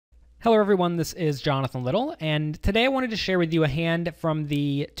Hello everyone, this is Jonathan Little, and today I wanted to share with you a hand from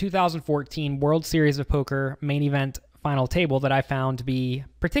the 2014 World Series of Poker main event final table that I found to be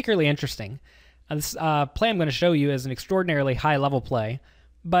particularly interesting. This play I'm going to show you is an extraordinarily high-level play,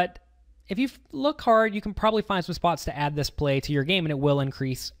 but if you look hard, you can probably find some spots to add this play to your game, and it will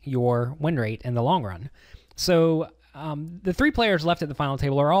increase your win rate in the long run. So the three players left at the final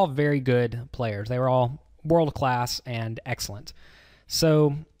table are all very good players. They were all world-class and excellent.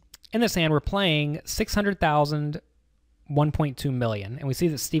 So in this hand, we're playing 600,000, 1.2 million, and we see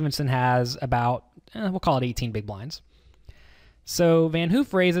that Stevenson has about, we'll call it 18 big blinds. So Van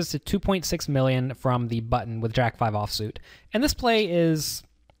Hoof raises to 2.6 million from the button with Jack 5 offsuit, and this play is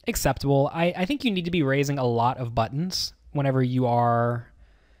acceptable. I think you need to be raising a lot of buttons whenever you are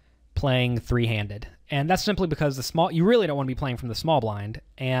playing three-handed, and that's simply because you really don't want to be playing from the small blind,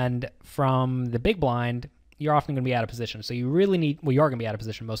 and from the big blind, you're often going to be out of position. So you really need, well, you are going to be out of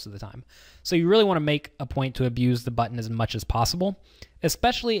position most of the time. So you really want to make a point to abuse the button as much as possible,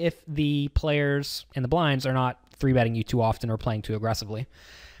 especially if the players in the blinds are not three-betting you too often or playing too aggressively.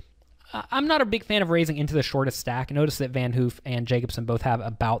 I'm not a big fan of raising into the shortest stack. Notice that Van Hoof and Jacobson both have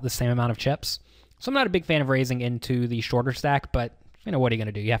about the same amount of chips. So I'm not a big fan of raising into the shorter stack, but you know, what are you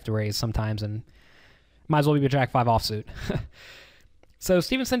going to do? You have to raise sometimes, and might as well be a Jack 5 offsuit. So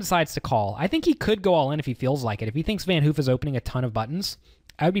Stevenson decides to call. I think he could go all in if he feels like it. If he thinks Van Hoof is opening a ton of buttons,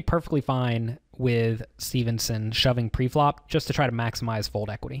 I would be perfectly fine with Stevenson shoving preflop just to try to maximize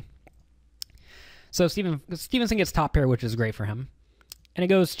fold equity. So Stevenson gets top pair, which is great for him. And it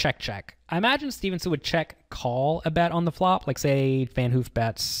goes check, check. I imagine Stevenson would check call a bet on the flop. Like say Van Hoof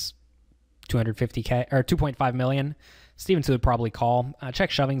bets 250K or 2.5 million. Stevenson would probably call. Check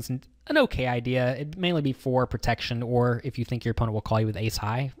shoving's an okay idea. It'd mainly be for protection, or if you think your opponent will call you with ace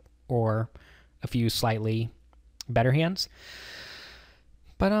high or a few slightly better hands.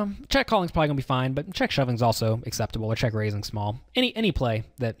 But check calling's probably gonna be fine, but check shoving's also acceptable, or check raising small. Any play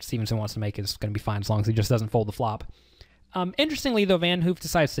that Stevenson wants to make is gonna be fine as long as he just doesn't fold the flop. Interestingly though, Van Hoof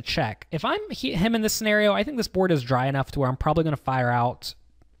decides to check. If I'm him in this scenario, I think this board is dry enough to where I'm probably gonna fire out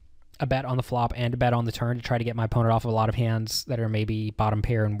a bet on the flop and a bet on the turn to try to get my opponent off of a lot of hands that are maybe bottom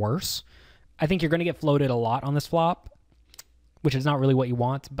pair and worse. I think you're going to get floated a lot on this flop, which is not really what you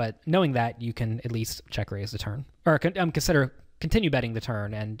want, but knowing that, you can at least check raise the turn. Or continue betting the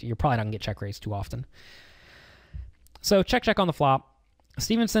turn, and you're probably not going to get check raised too often. So check, check on the flop.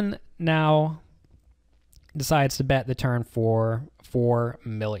 Stevenson now decides to bet the turn for 4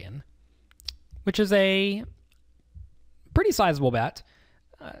 million, which is a pretty sizable bet.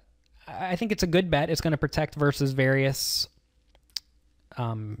 I think it's a good bet. It's going to protect versus various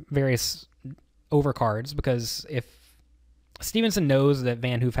overcards, because if Stevenson knows that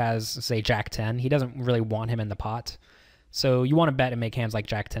Van Hoof has, say, Jack 10, he doesn't really want him in the pot. So you want to bet and make hands like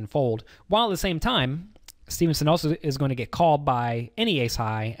Jack 10 fold, while at the same time, Stevenson also is going to get called by any ace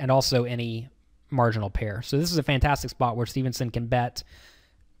high and also any marginal pair. So this is a fantastic spot where Stevenson can bet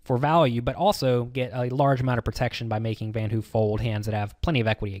for value, but also get a large amount of protection by making Van Hoof fold hands that have plenty of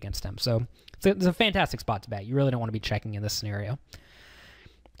equity against him. So it's a fantastic spot to bet. You really don't want to be checking in this scenario.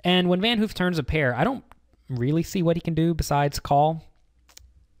 And when Van Hoof turns a pair, I don't really see what he can do besides call.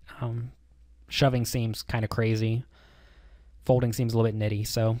 Shoving seems kind of crazy. Folding seems a little bit nitty,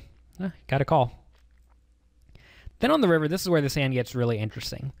 so got to call. Then on the river, this is where this hand gets really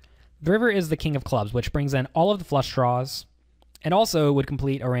interesting. The river is the king of clubs, which brings in all of the flush draws, and also would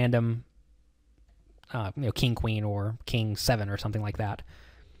complete a random king, queen, or king 7 or something like that.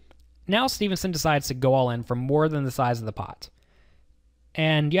 Now Stevenson decides to go all in for more than the size of the pot.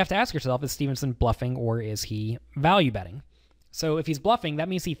 And you have to ask yourself, is Stevenson bluffing or is he value betting? So if he's bluffing, that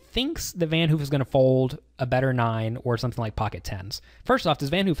means he thinks that Van Hoof is going to fold a better 9 or something like pocket 10s. First off, does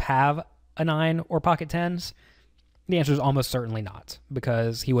Van Hoof have a 9 or pocket 10s? The answer is almost certainly not,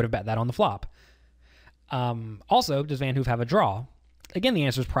 because he would have bet that on the flop. Also, does Van Hoof have a draw? Again, the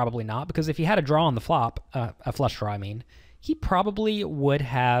answer is probably not, because if he had a draw on the flop, a flush draw, I mean, he probably would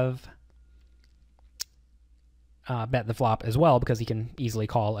have bet the flop as well, because he can easily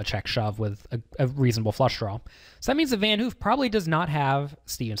call a check shove with a reasonable flush draw. So that means that Van Hoof probably does not have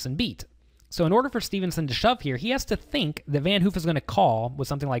Stevenson beat. So in order for Stevenson to shove here, he has to think that Van Hoof is going to call with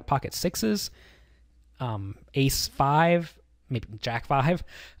something like pocket 6s, ace 5, maybe jack 5,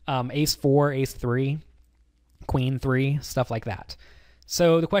 ace 4, ace 3, queen 3, stuff like that.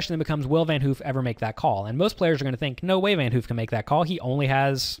 So the question then becomes, will Van Hoof ever make that call? And most players are going to think, no way Van Hoof can make that call. He only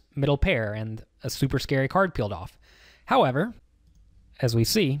has middle pair and a super scary card peeled off. However, as we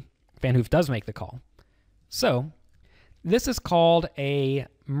see, Van Hoof does make the call. So this is called a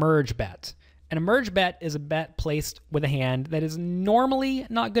merge bet. An emerge bet is a bet placed with a hand that is normally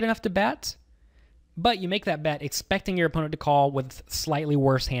not good enough to bet, but you make that bet expecting your opponent to call with slightly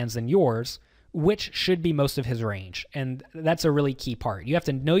worse hands than yours, which should be most of his range. And that's a really key part. You have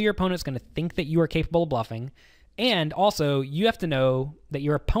to know your opponent's going to think that you are capable of bluffing, and also you have to know that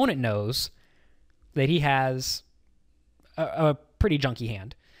your opponent knows that he has a pretty junky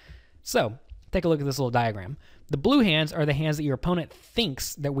hand. So take a look at this little diagram. The blue hands are the hands that your opponent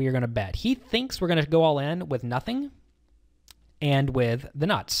thinks that we are going to bet. He thinks we're going to go all in with nothing and with the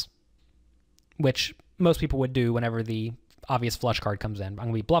nuts, which most people would do whenever the obvious flush card comes in. I'm going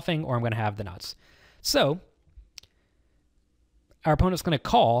to be bluffing or I'm going to have the nuts. So our opponent's going to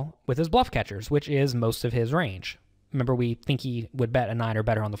call with his bluff catchers, which is most of his range. Remember, we think he would bet a 9 or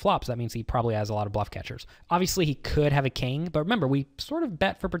better on the flops. That means he probably has a lot of bluff catchers. Obviously, he could have a king, but remember, we sort of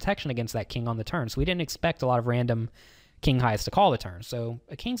bet for protection against that king on the turn, so we didn't expect a lot of random king highs to call the turn, so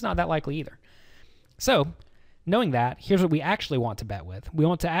a king's not that likely either. So, knowing that, here's what we actually want to bet with. We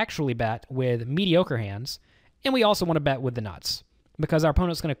want to actually bet with mediocre hands, and we also want to bet with the nuts, because our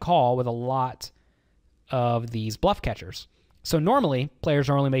opponent's going to call with a lot of these bluff catchers. So normally, players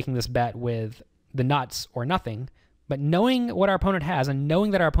are only making this bet with the nuts or nothing, but knowing what our opponent has and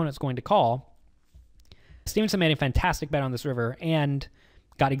knowing that our opponent's going to call, Stevenson made a fantastic bet on this river and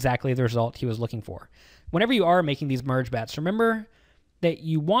got exactly the result he was looking for. Whenever you are making these merge bets, remember that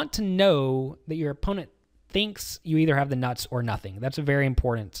you want to know that your opponent thinks you either have the nuts or nothing. That's a very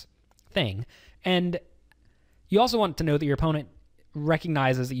important thing. And you also want to know that your opponent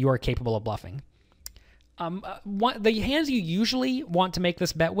recognizes that you are capable of bluffing. The hands you usually want to make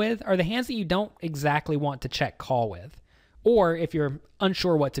this bet with are the hands that you don't exactly want to check call with. Or if you're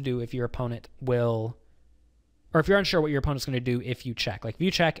unsure what to do if your opponent will, or if you're unsure what your opponent's going to do if you check. Like if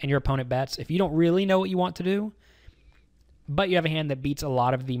you check and your opponent bets, if you don't really know what you want to do, but you have a hand that beats a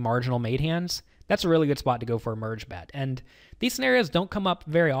lot of the marginal made hands, that's a really good spot to go for a merge bet. And these scenarios don't come up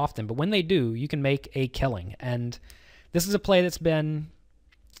very often, but when they do, you can make a killing. And this is a play that's been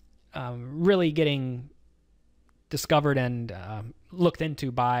really getting discovered and looked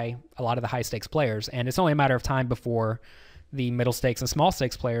into by a lot of the high stakes players, and it's only a matter of time before the middle stakes and small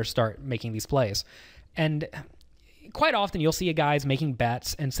stakes players start making these plays. And quite often you'll see guys making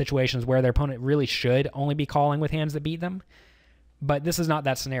bets in situations where their opponent really should only be calling with hands that beat them, but this is not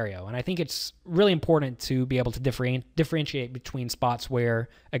that scenario. And I think it's really important to be able to differentiate between spots where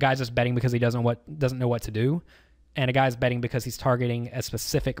a guy's just betting because he doesn't know what to do, and a guy's betting because he's targeting a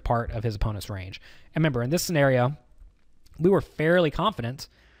specific part of his opponent's range. And remember, in this scenario, we were fairly confident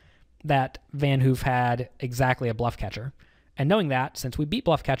that Van Hoof had exactly a bluff catcher. And knowing that, since we beat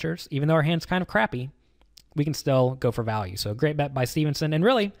bluff catchers, even though our hand's kind of crappy, we can still go for value. So great bet by Stevenson. And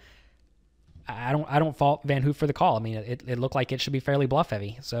really, I don't fault Van Hoof for the call. I mean, it looked like it should be fairly bluff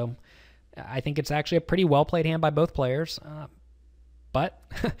heavy. So I think it's actually a pretty well played hand by both players. But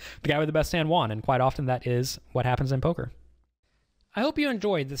the guy with the best hand won, and quite often that is what happens in poker. I hope you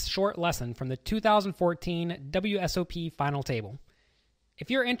enjoyed this short lesson from the 2014 WSOP Final Table.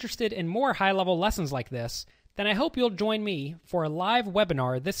 If you're interested in more high-level lessons like this, then I hope you'll join me for a live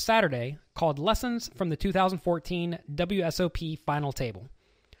webinar this Saturday called Lessons from the 2014 WSOP Final Table.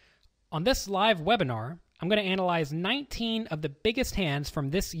 On this live webinar, I'm going to analyze 19 of the biggest hands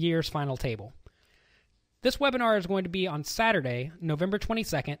from this year's Final Table. This webinar is going to be on Saturday, November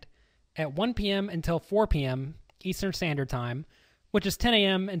 22nd at 1 p.m. until 4 p.m. Eastern Standard Time, which is 10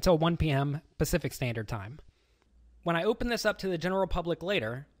 a.m. until 1 p.m. Pacific Standard Time. When I open this up to the general public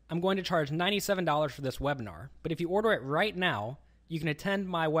later, I'm going to charge $97 for this webinar, but if you order it right now, you can attend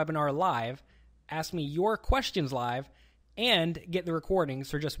my webinar live, ask me your questions live, and get the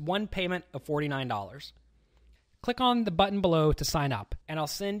recordings for just one payment of $49. Click on the button below to sign up, and I'll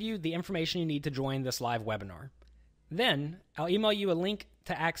send you the information you need to join this live webinar. Then, I'll email you a link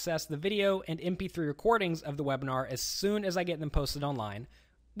to access the video and MP3 recordings of the webinar as soon as I get them posted online,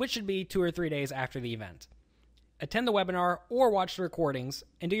 which should be 2 or 3 days after the event. Attend the webinar or watch the recordings,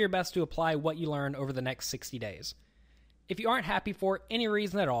 and do your best to apply what you learn over the next 60 days. If you aren't happy for any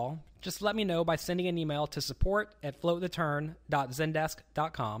reason at all, just let me know by sending an email to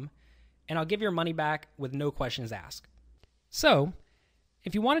support@floattheturn.zendesk.com, and I'll give your money back with no questions asked. So,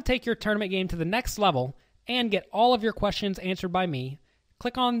 if you want to take your tournament game to the next level and get all of your questions answered by me,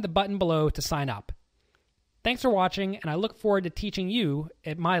 click on the button below to sign up. Thanks for watching, and I look forward to teaching you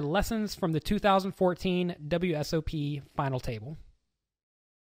at my Lessons from the 2014 WSOP Final Table.